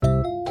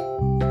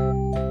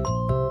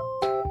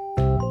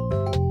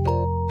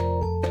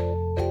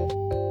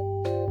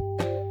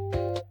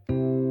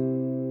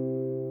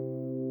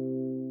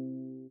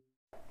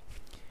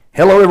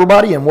Hello,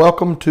 everybody, and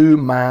welcome to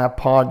my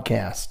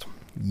podcast.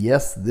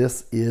 Yes,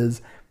 this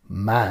is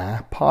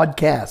my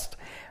podcast.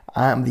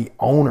 I'm the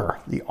owner,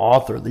 the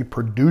author, the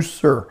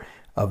producer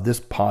of this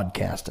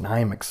podcast, and I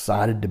am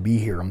excited to be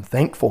here. I'm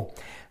thankful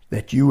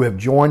that you have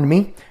joined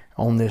me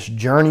on this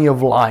journey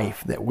of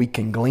life, that we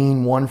can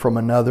glean one from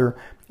another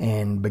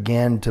and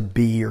begin to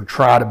be or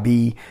try to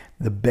be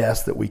the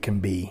best that we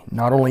can be,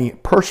 not only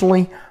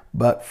personally,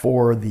 but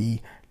for the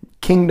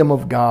kingdom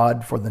of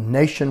God, for the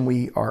nation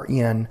we are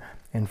in,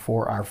 and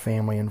for our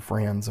family and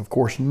friends. Of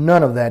course,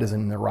 none of that is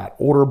in the right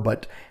order,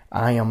 but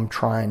I am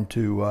trying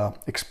to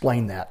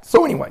explain that.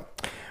 So anyway,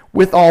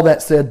 with all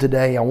that said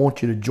today, I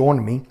want you to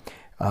join me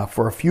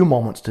for a few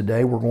moments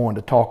today. We're going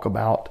to talk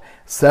about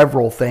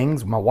several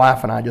things. My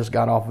wife and I just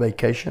got off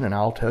vacation, and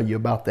I'll tell you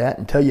about that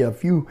and tell you a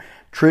few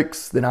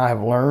tricks that I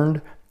have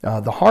learned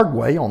the hard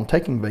way on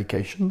taking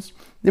vacations.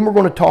 Then we're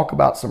going to talk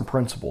about some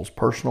principles,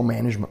 personal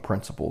management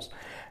principles,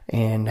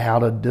 and how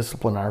to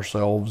discipline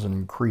ourselves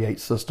and create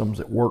systems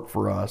that work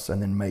for us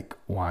and then make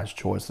wise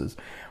choices.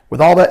 With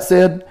all that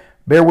said,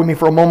 bear with me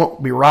for a moment.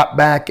 We'll be right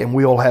back and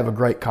we'll have a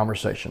great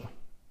conversation.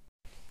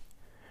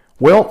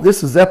 Well,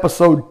 this is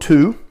episode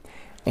 2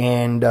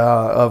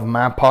 of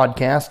my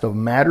podcast of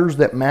Matters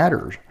That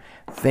Matters.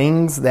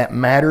 Things that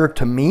matter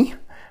to me,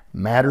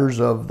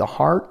 matters of the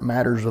heart,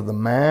 matters of the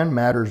mind,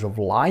 matters of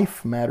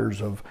life,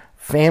 matters of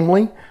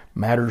family,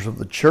 matters of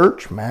the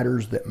church,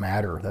 matters that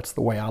matter. That's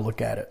the way I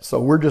look at it. So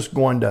we're just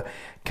going to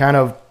kind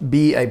of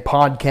be a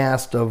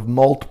podcast of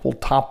multiple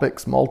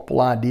topics,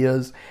 multiple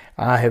ideas.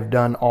 I have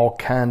done all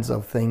kinds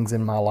of things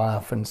in my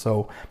life, and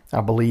so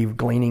I believe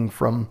gleaning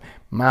from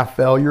my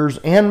failures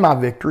and my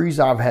victories,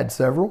 I've had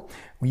several,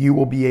 you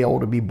will be able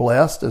to be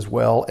blessed as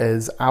well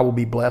as I will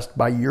be blessed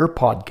by your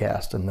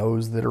podcast and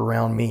those that are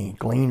around me.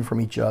 Glean from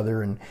each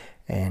other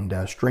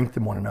and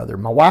strengthen one another.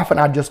 My wife and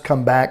I just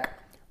come back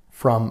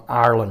from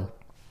Ireland.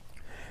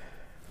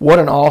 What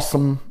an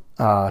awesome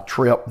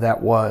trip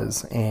that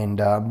was.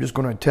 And I'm just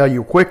going to tell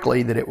you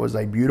quickly that it was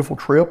a beautiful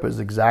trip. It was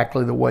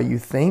exactly the way you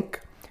think.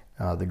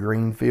 The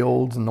green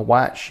fields and the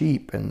white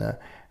sheep and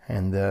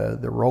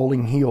the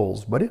rolling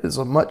hills. But it is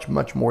a much,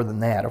 much more than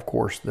that. Of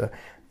course, the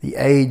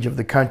age of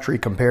the country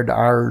compared to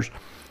ours.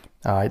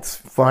 It's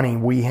funny,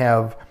 we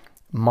have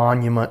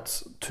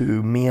monuments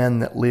to men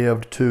that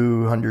lived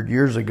 200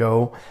 years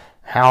ago,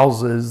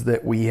 houses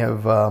that we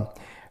have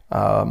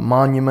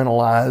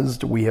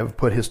monumentalized. We have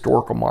put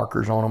historical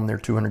markers on them. They're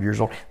 200 years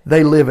old.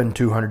 They live in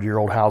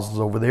 200-year-old houses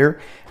over there.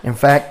 In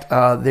fact,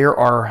 there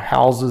are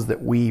houses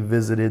that we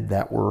visited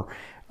that were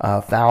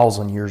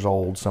 1,000 years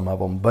old, some of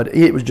them. But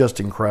it was just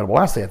incredible.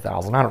 I say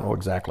 1,000. I don't know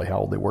exactly how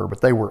old they were, but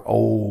they were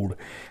old,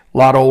 a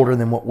lot older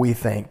than what we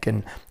think.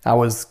 And I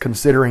was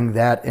considering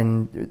that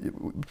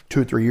in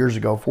 2 or 3 years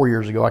ago, 4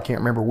 years ago, I can't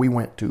remember, we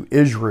went to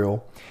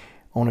Israel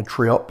on a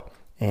trip.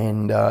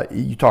 And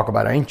you talk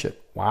about ancient.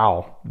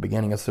 Wow,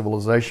 beginning of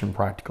civilization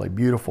practically.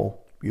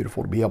 Beautiful,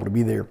 beautiful to be able to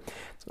be there.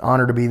 It's an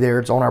honor to be there.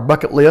 It's on our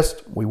bucket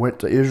list. We went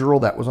to Israel.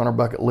 That was on our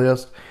bucket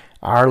list.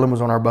 Ireland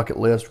was on our bucket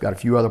list. We've got a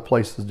few other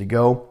places to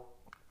go.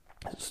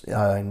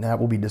 And that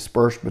will be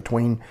dispersed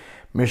between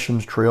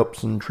missions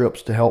trips and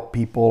trips to help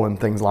people and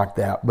things like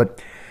that.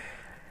 But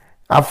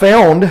I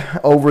found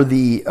over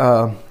the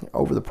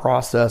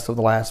process of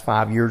the last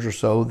 5 years or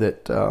so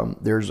that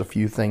there's a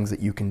few things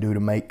that you can do to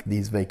make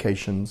these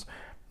vacations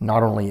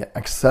not only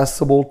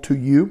accessible to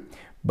you,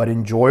 but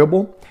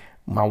enjoyable.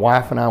 My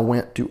wife and I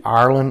went to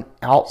Ireland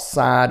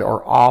outside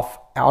or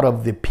out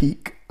of the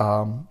peak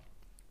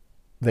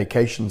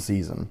vacation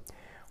season.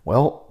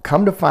 Well,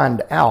 come to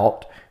find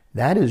out,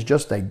 that is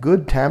just a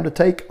good time to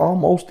take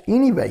almost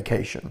any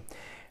vacation.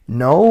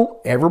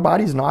 No,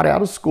 everybody's not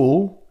out of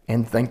school,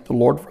 and thank the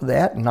Lord for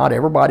that. Not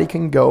everybody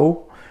can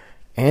go,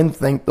 and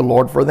thank the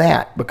Lord for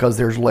that, because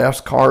there's less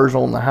cars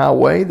on the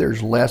highway,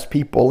 there's less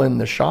people in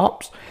the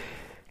shops.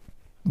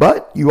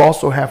 But you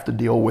also have to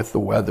deal with the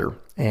weather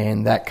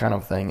and that kind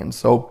of thing. And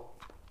so,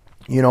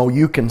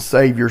 you can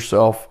save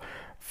yourself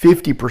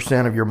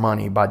 50% of your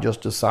money by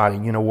just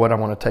deciding, you know what, I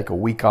want to take a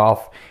week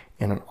off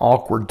in an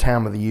awkward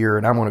time of the year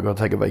and I'm going to go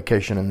take a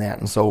vacation in that.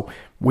 And so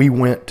we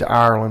went to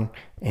Ireland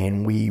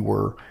and we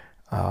were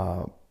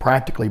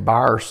practically by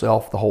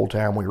ourselves the whole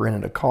time. We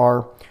rented a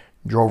car,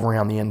 drove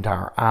around the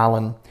entire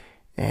island,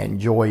 and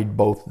enjoyed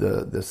both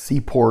the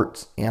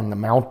seaports and the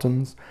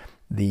mountains,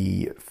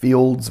 the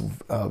fields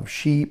of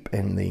sheep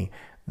and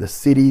the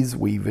cities.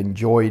 We've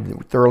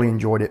thoroughly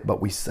enjoyed it,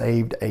 but we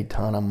saved a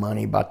ton of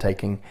money by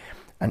taking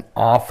an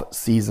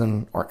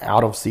off-season or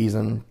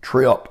out-of-season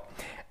trip.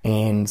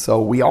 And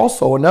so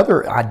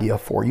another idea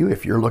for you,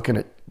 if you're looking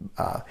at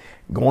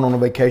going on a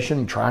vacation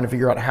and trying to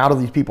figure out how do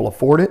these people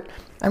afford it.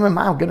 I mean,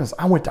 my goodness,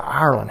 I went to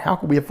Ireland. How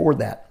could we afford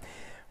that?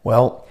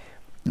 Well,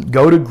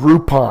 go to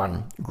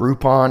Groupon.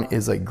 Groupon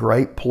is a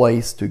great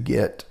place to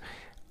get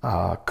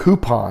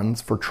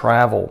coupons for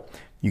travel.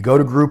 You go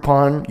to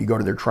Groupon, you go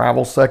to their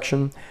travel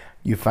section,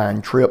 you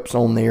find trips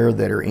on there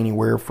that are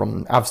anywhere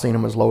from, I've seen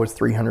them as low as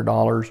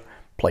 $300,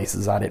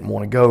 places I didn't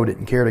want to go,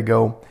 didn't care to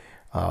go,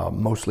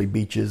 mostly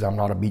beaches. I'm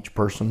not a beach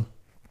person.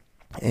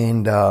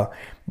 And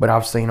but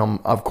I've seen them,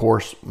 of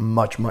course,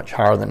 much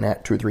higher than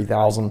that, 2,000 or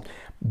 3,000.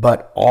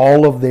 But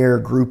all of their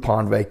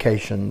Groupon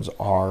vacations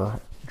are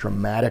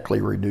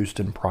dramatically reduced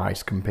in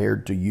price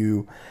compared to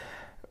you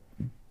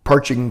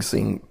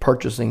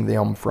purchasing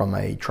them from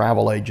a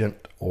travel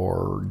agent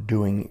or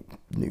doing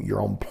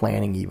your own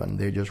planning even.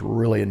 They're just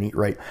really a neat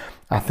rate.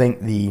 I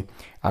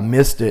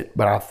missed it,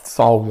 but I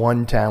saw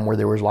one time where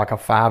there was like a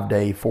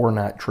 5-day,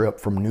 4-night trip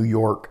from New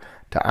York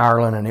to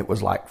Ireland, and it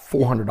was like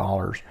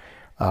 $400.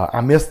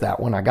 I missed that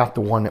one. I got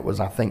the one that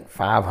was, I think,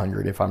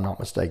 $500, if I'm not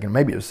mistaken.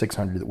 Maybe it was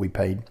 $600 that we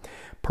paid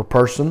per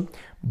person.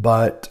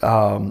 But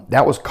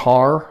that was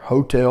car,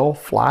 hotel,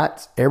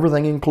 flights,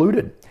 everything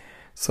included.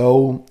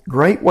 So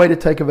great way to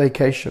take a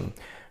vacation.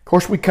 Of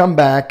course, we come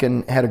back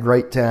and had a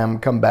great time.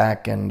 Come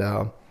back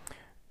and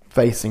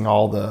facing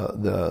all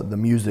the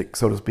music,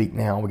 so to speak.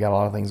 Now we got a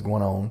lot of things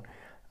going on,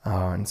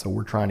 and so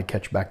we're trying to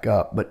catch back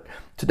up. But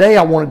today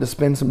I wanted to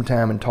spend some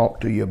time and talk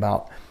to you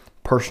about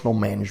personal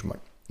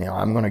management. Now,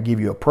 I'm going to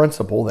give you a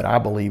principle that I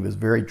believe is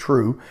very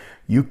true.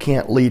 You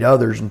can't lead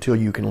others until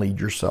you can lead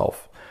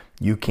yourself.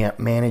 You can't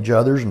manage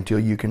others until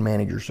you can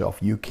manage yourself.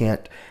 You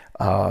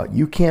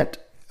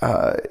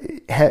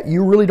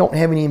really don't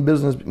have any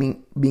business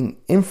being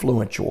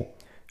influential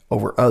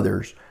over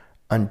others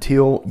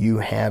until you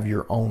have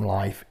your own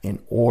life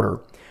in order.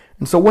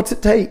 And so what's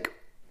it take?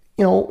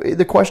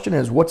 The question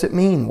is, what's it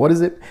mean? What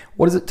does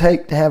it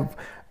take to have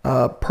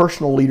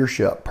personal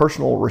leadership,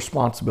 personal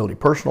responsibility,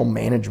 personal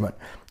management,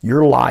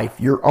 your life,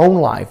 your own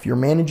life? You're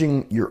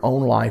managing your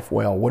own life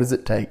well. What does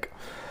it take?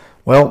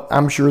 Well,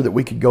 I'm sure that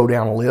we could go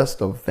down a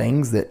list of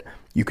things that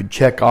you could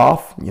check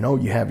off.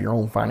 You have your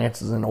own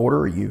finances in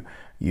order.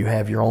 You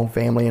have your own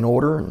family in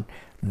order, and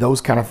those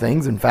kind of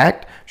things. In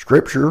fact,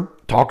 Scripture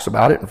talks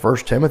about it in 1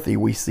 Timothy.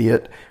 We see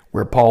it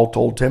where Paul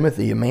told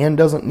Timothy, a man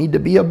doesn't need to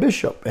be a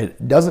bishop.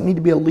 It doesn't need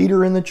to be a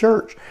leader in the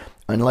church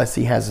unless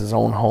he has his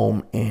own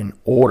home in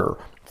order.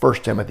 1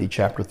 Timothy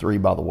chapter 3,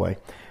 by the way.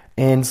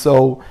 And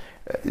so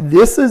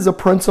this is a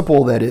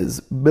principle that is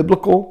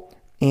biblical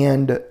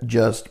and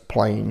just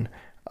plain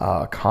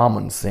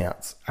common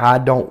sense. I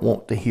don't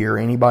want to hear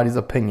anybody's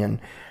opinion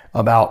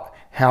about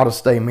how to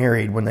stay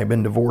married when they've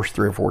been divorced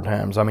 3 or 4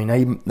 times. I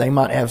mean, they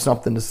might have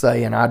something to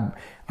say, and I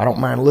don't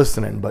mind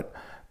listening, but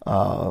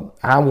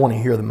I want to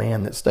hear the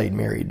man that stayed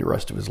married the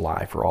rest of his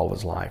life or all of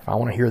his life. I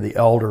want to hear the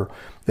elder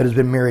that has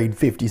been married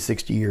 50,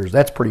 60 years.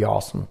 That's pretty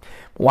awesome.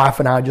 My wife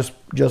and I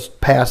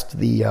just passed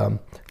the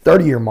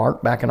 30-year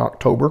mark back in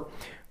October.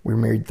 We were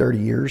married 30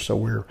 years, so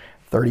we're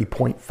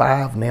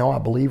 30.5 now, I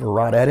believe, or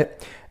right at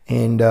it.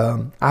 And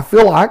I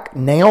feel like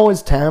now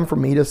is time for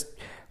me to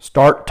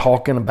start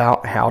talking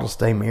about how to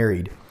stay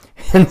married.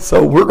 And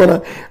so we're going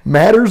to,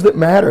 matters that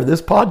matter.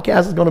 This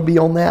podcast is going to be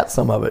on that,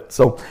 some of it.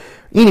 So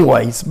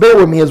anyways, bear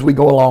with me as we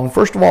go along.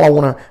 First of all, I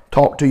want to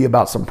talk to you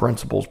about some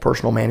principles,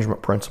 personal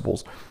management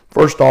principles.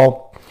 First of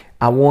all,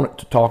 I want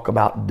to talk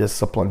about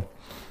discipline.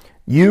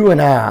 You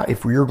and I,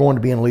 if you're going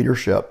to be in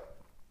leadership,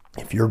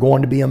 if you're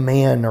going to be a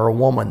man or a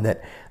woman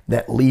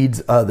that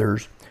leads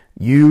others,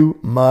 you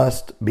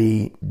must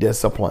be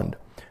disciplined.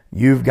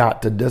 You've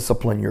got to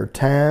discipline your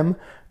time.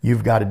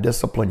 You've got to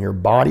discipline your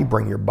body,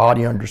 bring your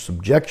body under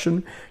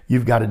subjection.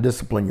 You've got to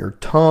discipline your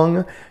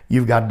tongue.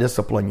 You've got to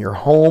discipline your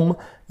home.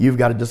 You've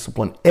got to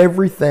discipline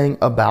everything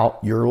about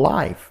your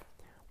life.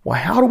 Well,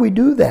 how do we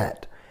do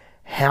that?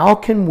 How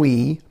can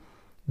we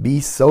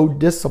be so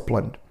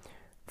disciplined?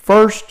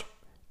 First,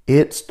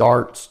 it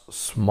starts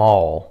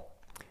small.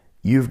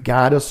 You've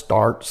got to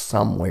start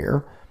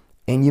somewhere,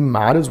 and you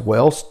might as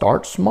well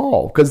start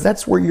small because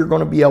that's where you're going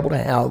to be able to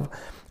have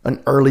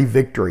an early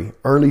victory,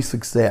 early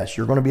success.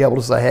 You're going to be able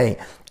to say, hey,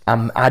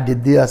 I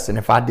did this, and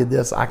if I did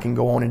this, I can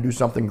go on and do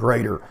something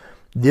greater.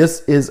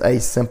 This is a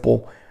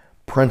simple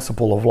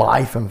principle of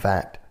life, in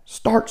fact.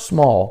 Start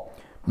small.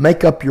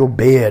 Make up your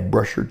bed,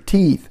 brush your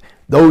teeth.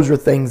 Those are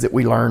things that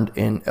we learned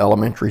in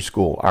elementary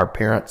school. Our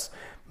parents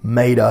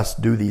made us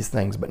do these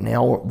things, but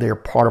now they're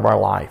part of our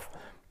life.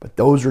 But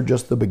those are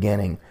just the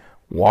beginning.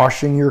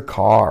 Washing your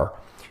car,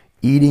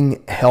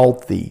 eating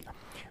healthy,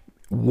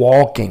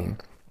 walking,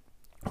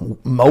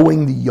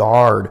 mowing the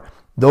yard.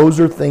 Those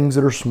are things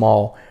that are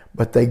small,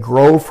 but they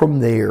grow from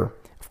there.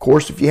 Of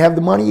course, if you have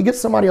the money, you get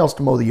somebody else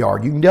to mow the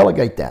yard. You can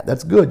delegate that.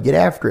 That's good. Get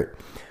after it.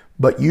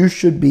 But you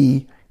should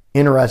be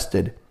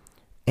interested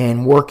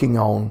in working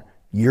on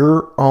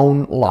your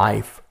own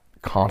life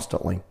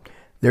constantly.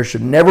 There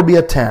should never be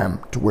a time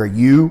to where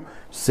you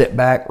sit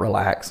back,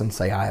 relax, and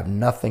say, I have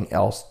nothing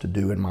else to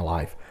do in my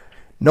life.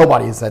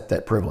 Nobody is at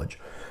that privilege.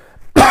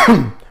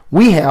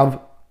 We have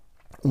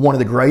one of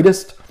the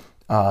greatest,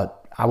 I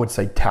would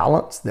say,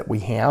 talents that we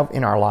have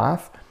in our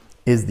life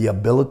is the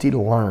ability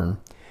to learn.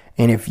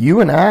 And if you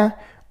and I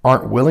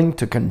aren't willing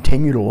to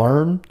continue to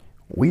learn,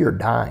 we are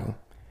dying.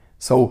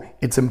 So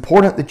it's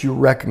important that you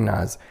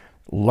recognize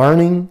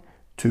learning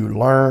to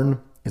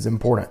learn is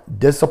important.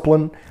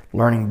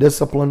 Learning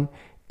discipline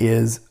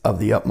is of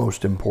the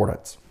utmost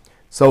importance.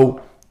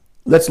 So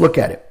let's look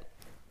at it.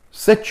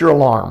 Set your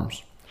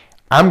alarms.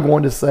 I'm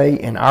going to say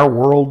in our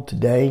world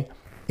today,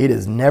 it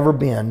has never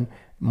been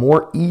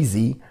more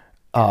easy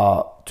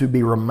to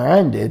be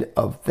reminded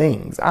of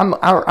things.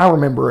 I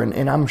remember,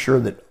 and I'm sure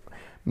that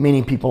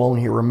many people on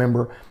here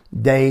remember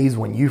days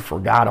when you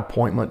forgot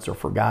appointments or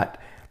forgot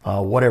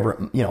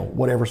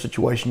whatever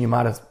situation you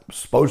might have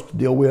supposed to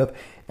deal with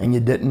and you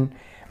didn't.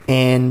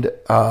 And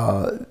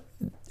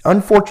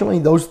unfortunately,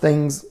 those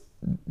things,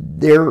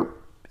 they're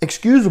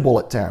excusable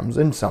at times,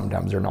 and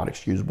sometimes they're not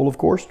excusable, of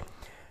course.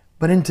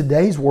 But in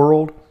today's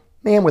world,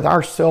 man, with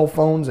our cell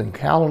phones and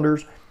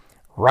calendars,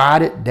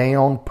 write it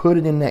down, put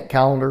it in that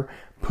calendar,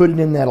 put it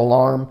in that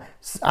alarm.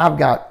 I've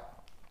got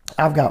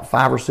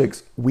 5 or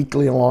 6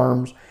 weekly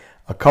alarms,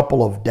 a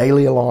couple of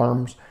daily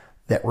alarms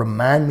that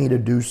remind me to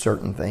do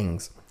certain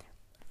things.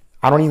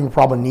 I don't even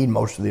probably need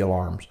most of the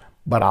alarms,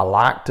 but I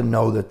like to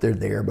know that they're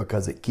there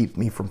because it keeps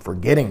me from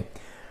forgetting.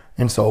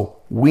 And so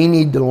we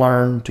need to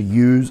learn to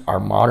use our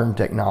modern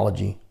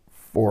technology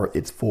for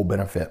its full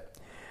benefit.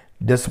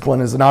 Discipline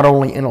is not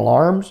only in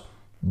alarms,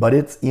 but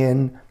it's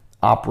in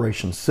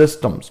operation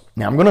systems.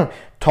 Now I'm going to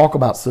talk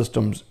about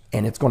systems,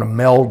 and it's going to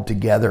meld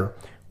together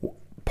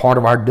part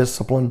of our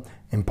discipline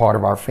and part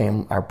of our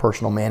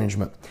personal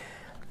management.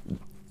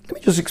 Let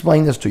me just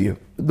explain this to you.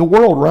 The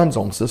world runs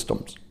on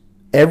systems.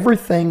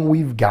 Everything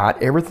we've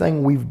got,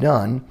 everything we've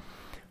done,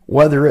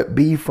 whether it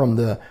be from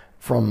the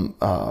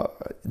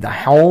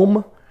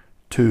home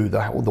to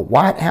the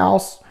White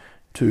House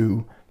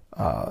to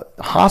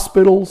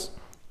hospitals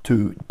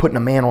to putting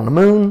a man on the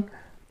moon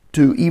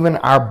to even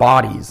our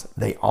bodies,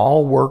 they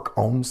all work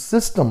on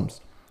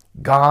systems.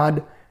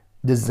 God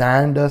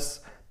designed us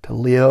to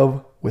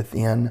live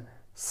within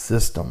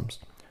systems.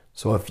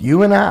 So if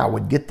you and I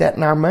would get that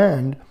in our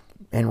mind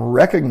and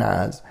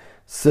recognize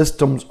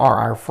systems are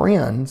our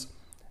friends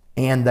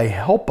and they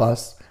help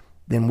us,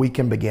 then we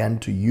can begin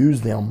to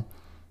use them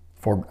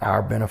for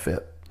our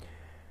benefit.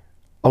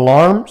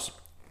 Alarms,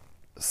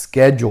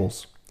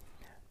 schedules.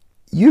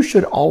 You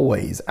should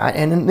always,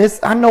 and in this,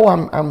 I know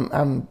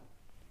I'm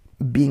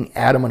being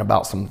adamant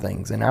about some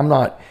things, and I'm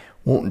not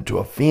wanting to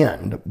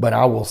offend, but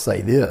I will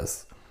say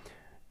this: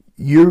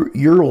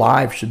 your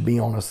life should be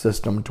on a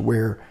system to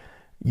where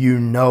you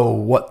know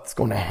what's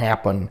going to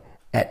happen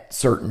at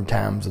certain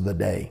times of the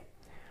day.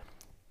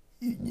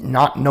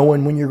 Not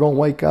knowing when you're going to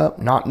wake up,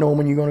 not knowing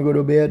when you're going to go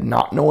to bed,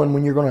 not knowing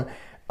when you're going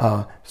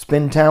to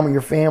spend time with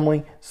your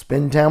family,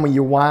 spend time with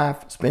your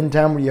wife, spend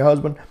time with your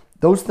husband.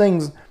 Those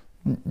things,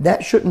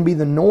 that shouldn't be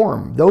the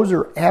norm. Those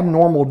are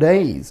abnormal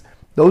days.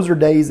 Those are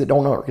days that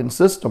don't work in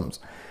systems.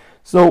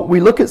 So we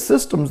look at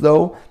systems,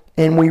 though,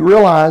 and we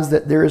realize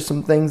that there is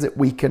some things that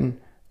we can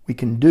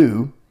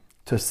do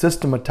to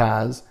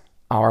systematize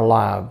our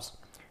lives.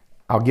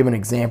 I'll give an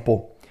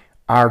example.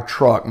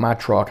 My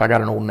truck, I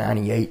got an old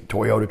 98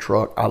 Toyota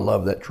truck. I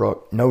love that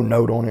truck. No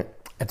note on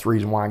it. That's the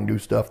reason why I can do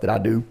stuff that I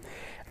do.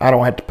 I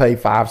don't have to pay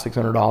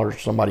 $500-$600 to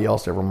somebody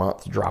else every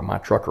month to drive my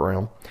truck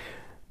around.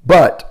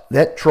 But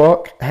that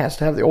truck has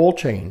to have the oil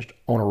changed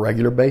on a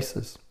regular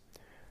basis.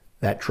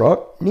 That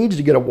truck needs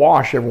to get a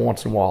wash every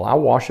once in a while. I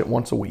wash it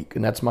once a week,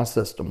 and that's my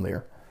system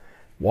there.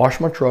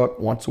 Wash my truck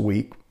once a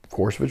week. Of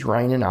course, if it's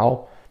raining,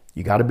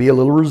 you got to be a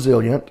little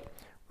resilient.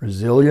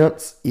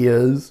 Resilience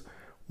is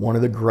one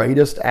of the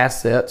greatest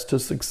assets to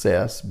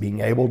success,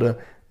 being able to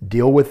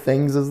deal with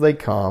things as they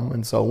come.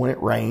 And so when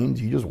it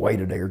rains, you just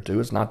wait a day or two.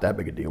 It's not that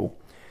big a deal.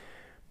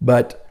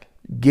 But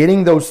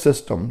getting those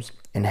systems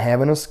and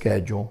having a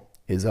schedule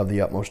is of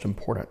the utmost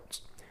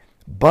importance.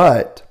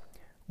 But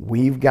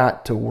we've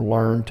got to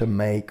learn to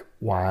make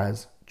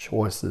wise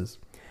choices.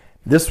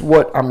 This is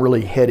what I'm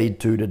really headed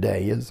to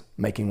today, is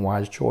making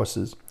wise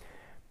choices.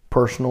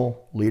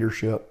 Personal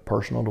leadership,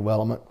 personal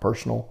development,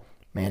 personal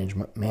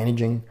management,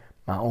 managing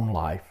my own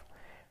life.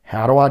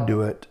 How do I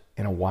do it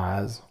in a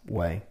wise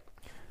way?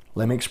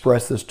 Let me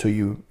express this to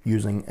you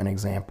using an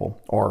example,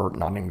 or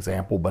not an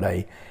example, but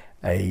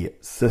a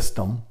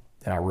system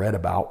that I read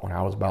about when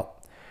I was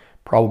about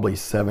probably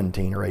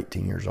 17 or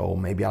 18 years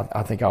old. Maybe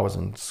I think I was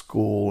in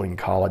school, in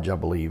college, I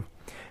believe.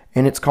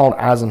 And it's called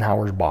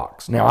Eisenhower's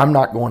Box. Now, I'm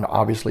not going to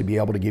obviously be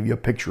able to give you a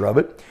picture of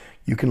it.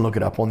 You can look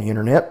it up on the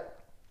internet.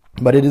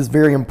 But it is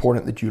very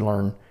important that you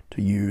learn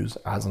to use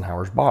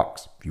Eisenhower's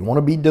Box. If you want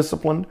to be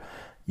disciplined,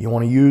 you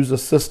want to use a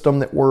system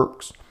that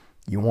works,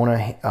 you want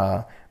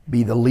to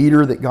be the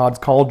leader that God's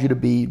called you to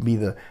be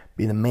the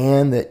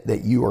man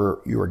that you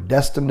are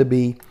destined to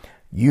be,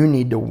 you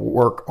need to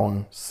work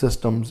on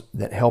systems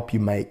that help you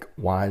make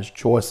wise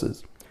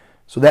choices.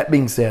 So that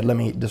being said, let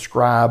me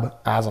describe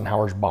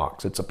Eisenhower's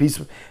Box. It's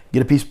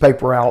get a piece of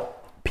paper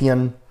out,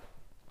 pen,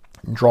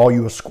 draw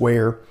you a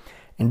square,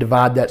 and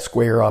divide that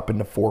square up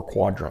into 4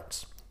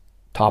 quadrants.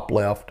 Top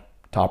left,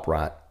 top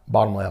right,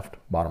 bottom left,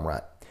 bottom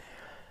right.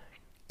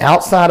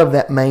 Outside of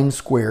that main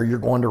square, you're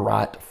going to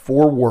write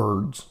 4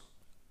 words,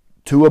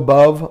 2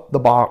 above the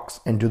box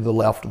and to the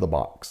left of the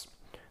box.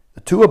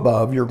 The 2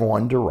 above, you're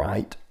going to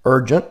write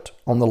urgent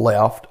on the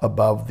left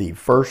above the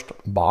first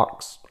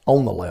box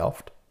on the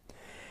left.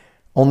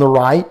 On the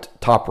right,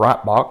 top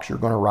right box, you're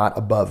going to write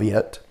above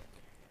it,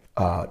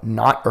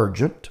 not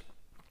urgent.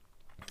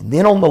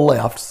 Then on the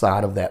left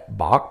side of that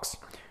box,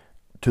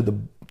 to the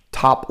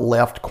top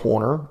left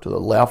corner, to the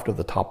left of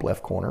the top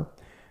left corner,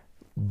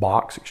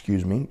 box,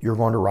 you're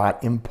going to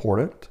write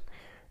important.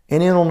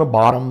 And then on the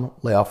bottom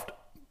left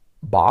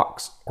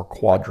box or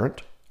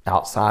quadrant,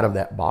 outside of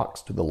that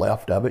box to the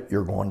left of it,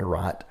 you're going to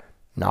write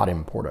not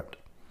important.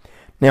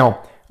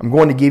 Now, I'm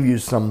going to give you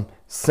some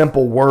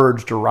simple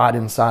words to write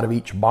inside of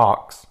each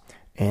box,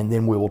 and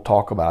then we will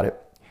talk about it.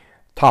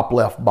 Top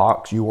left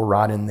box, you will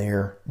write in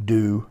there,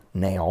 do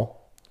now.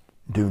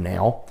 Do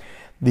now.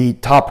 The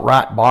top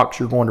right box,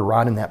 you're going to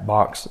write in that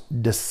box,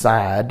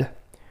 decide.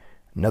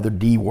 Another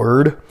D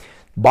word.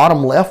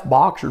 Bottom left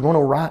box, you're going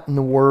to write in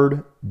the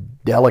word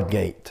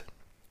delegate.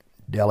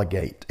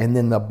 Delegate. And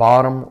then the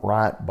bottom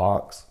right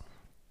box,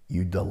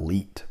 you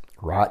delete.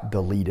 Write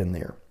delete in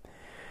there.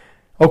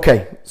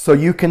 Okay, so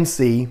you can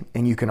see,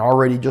 and you can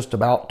already just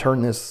about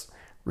turn this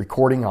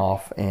recording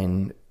off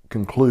and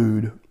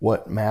conclude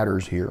what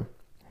matters here.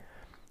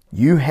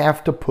 You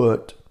have to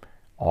put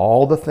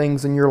all the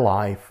things in your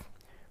life,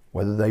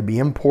 whether they be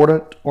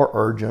important or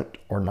urgent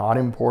or not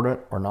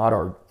important or not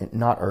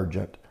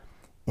urgent,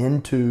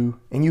 into,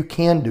 and you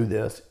can do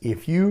this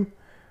if you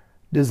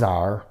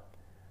desire,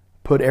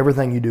 put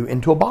everything you do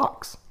into a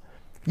box.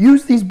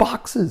 Use these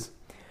boxes.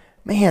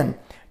 Man,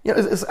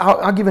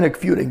 I'll give you a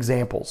few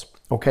examples.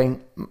 Okay,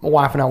 my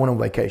wife and I went on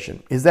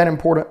vacation. Is that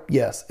important?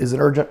 Yes. Is it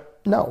urgent?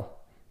 No.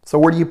 So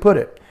where do you put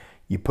it?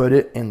 You put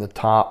it in the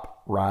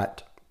top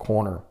right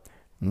corner.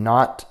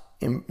 Not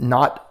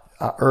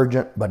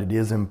urgent, but it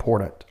is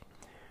important.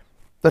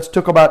 Let's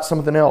talk about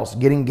something else.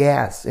 Getting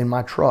gas in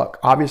my truck.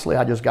 Obviously,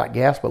 I just got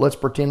gas, but let's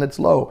pretend it's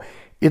low.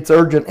 It's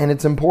urgent and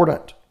it's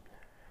important.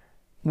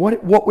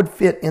 What would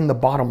fit in the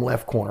bottom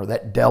left corner,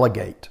 that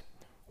delegate?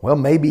 Well,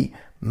 maybe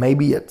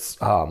it's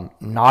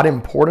not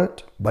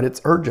important, but it's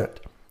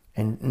urgent.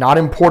 And not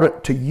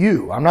important to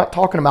you. I'm not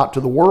talking about to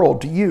the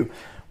world, to you.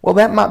 Well,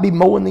 that might be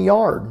mowing the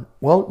yard.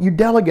 Well, you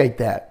delegate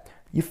that.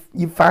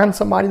 You find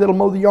somebody that'll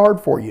mow the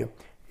yard for you.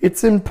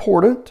 It's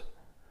important,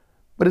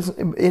 but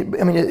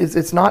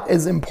it's not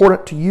as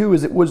important to you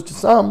as it was to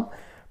some,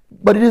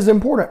 but it is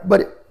important.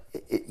 But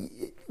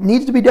it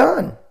needs to be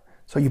done.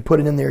 So you put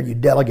it in there, you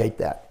delegate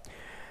that.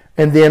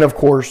 And then, of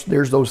course,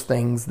 there's those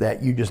things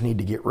that you just need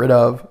to get rid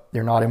of.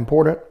 They're not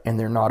important and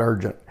they're not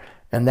urgent.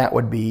 And that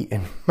would be,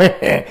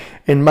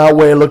 in my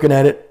way of looking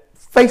at it,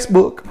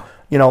 Facebook,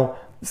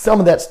 some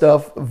of that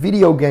stuff,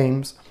 video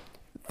games,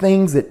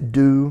 things that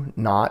do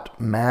not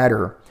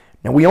matter.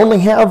 Now, we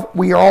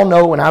all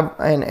know,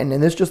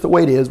 and it's just the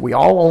way it is, we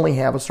all only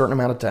have a certain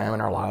amount of time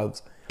in our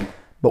lives,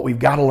 but we've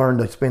got to learn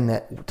to spend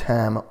that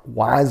time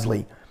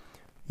wisely.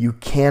 You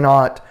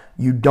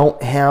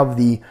don't have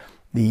the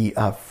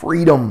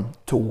freedom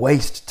to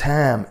waste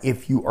time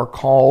if you are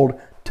called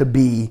to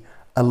be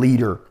a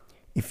leader.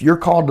 If you're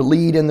called to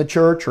lead in the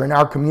church or in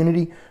our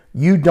community,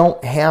 you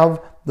don't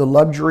have the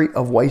luxury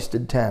of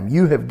wasted time.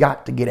 You have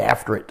got to get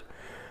after it.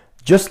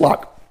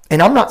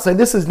 And I'm not saying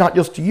this is not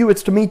just to you,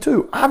 it's to me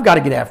too. I've got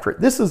to get after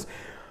it. This is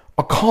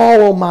a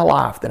call on my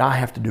life that I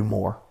have to do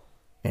more.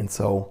 And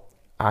so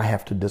I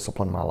have to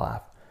discipline my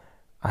life.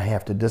 I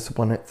have to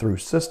discipline it through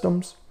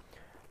systems,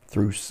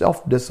 through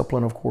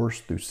self-discipline, of course,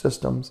 through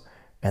systems,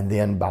 and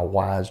then by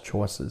wise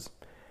choices.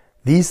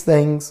 These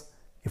things,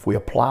 if we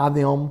apply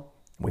them,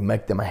 we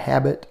make them a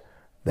habit,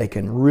 they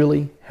can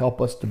really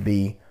help us to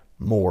be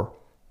more.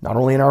 Not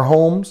only in our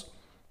homes,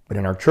 but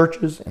in our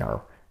churches, in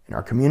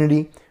our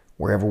community,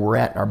 wherever we're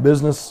at in our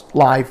business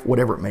life,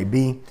 whatever it may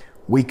be,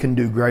 we can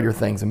do greater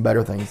things and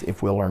better things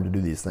if we'll learn to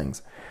do these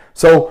things.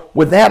 So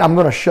with that, I'm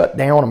going to shut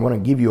down. I'm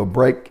going to give you a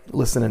break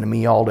listening to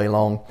me all day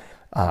long.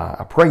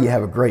 I pray you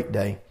have a great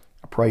day.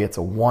 I pray it's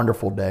a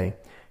wonderful day.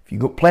 If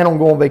you plan on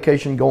going on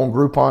vacation, go on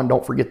Groupon.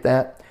 Don't forget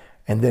that.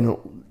 And then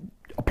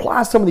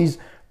apply some of these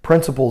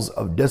principles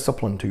of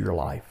discipline to your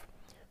life.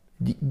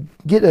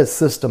 Get a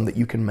system that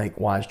you can make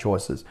wise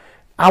choices.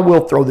 I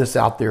will throw this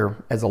out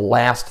there as a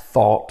last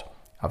thought.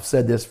 I've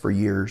said this for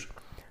years.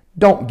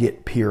 Don't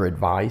get peer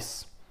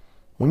advice.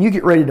 When you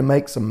get ready to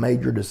make some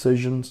major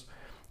decisions,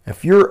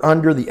 if you're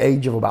under the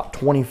age of about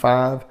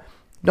 25,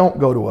 don't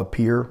go to a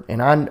peer.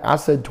 And I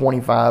said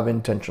 25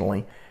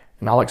 intentionally,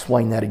 and I'll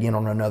explain that again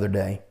on another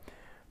day.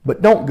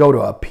 But don't go to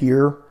a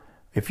peer.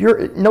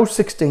 No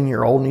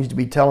 16-year-old needs to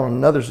be telling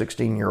another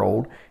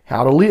 16-year-old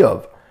how to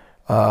live.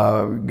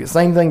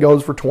 Same thing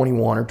goes for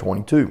 21 or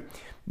 22.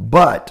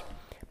 But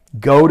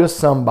go to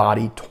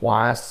somebody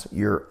twice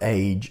your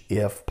age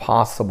if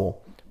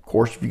possible. Of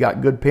course, if you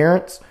got good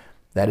parents,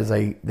 that is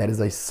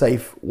a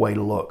safe way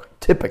to look.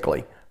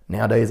 Typically,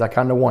 nowadays I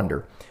kind of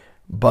wonder.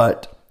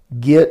 But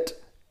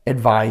get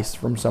advice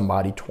from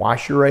somebody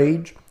twice your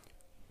age.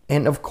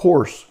 And of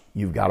course,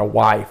 you've got a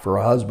wife or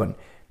a husband.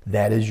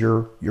 That is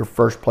your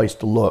first place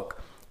to look.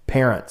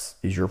 Parents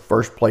is your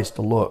first place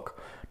to look,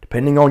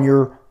 depending on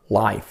your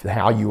life,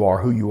 how you are,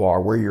 who you are,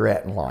 where you're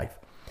at in life.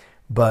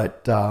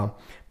 But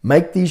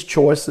make these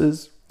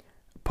choices,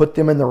 put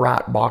them in the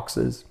right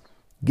boxes,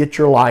 get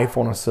your life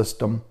on a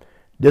system,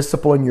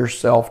 discipline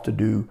yourself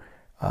to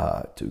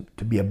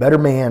be a better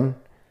man.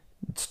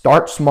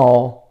 Start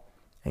small,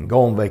 and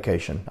go on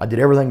vacation. I did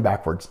everything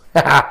backwards.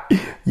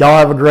 Y'all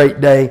have a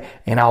great day,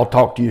 and I'll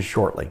talk to you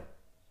shortly.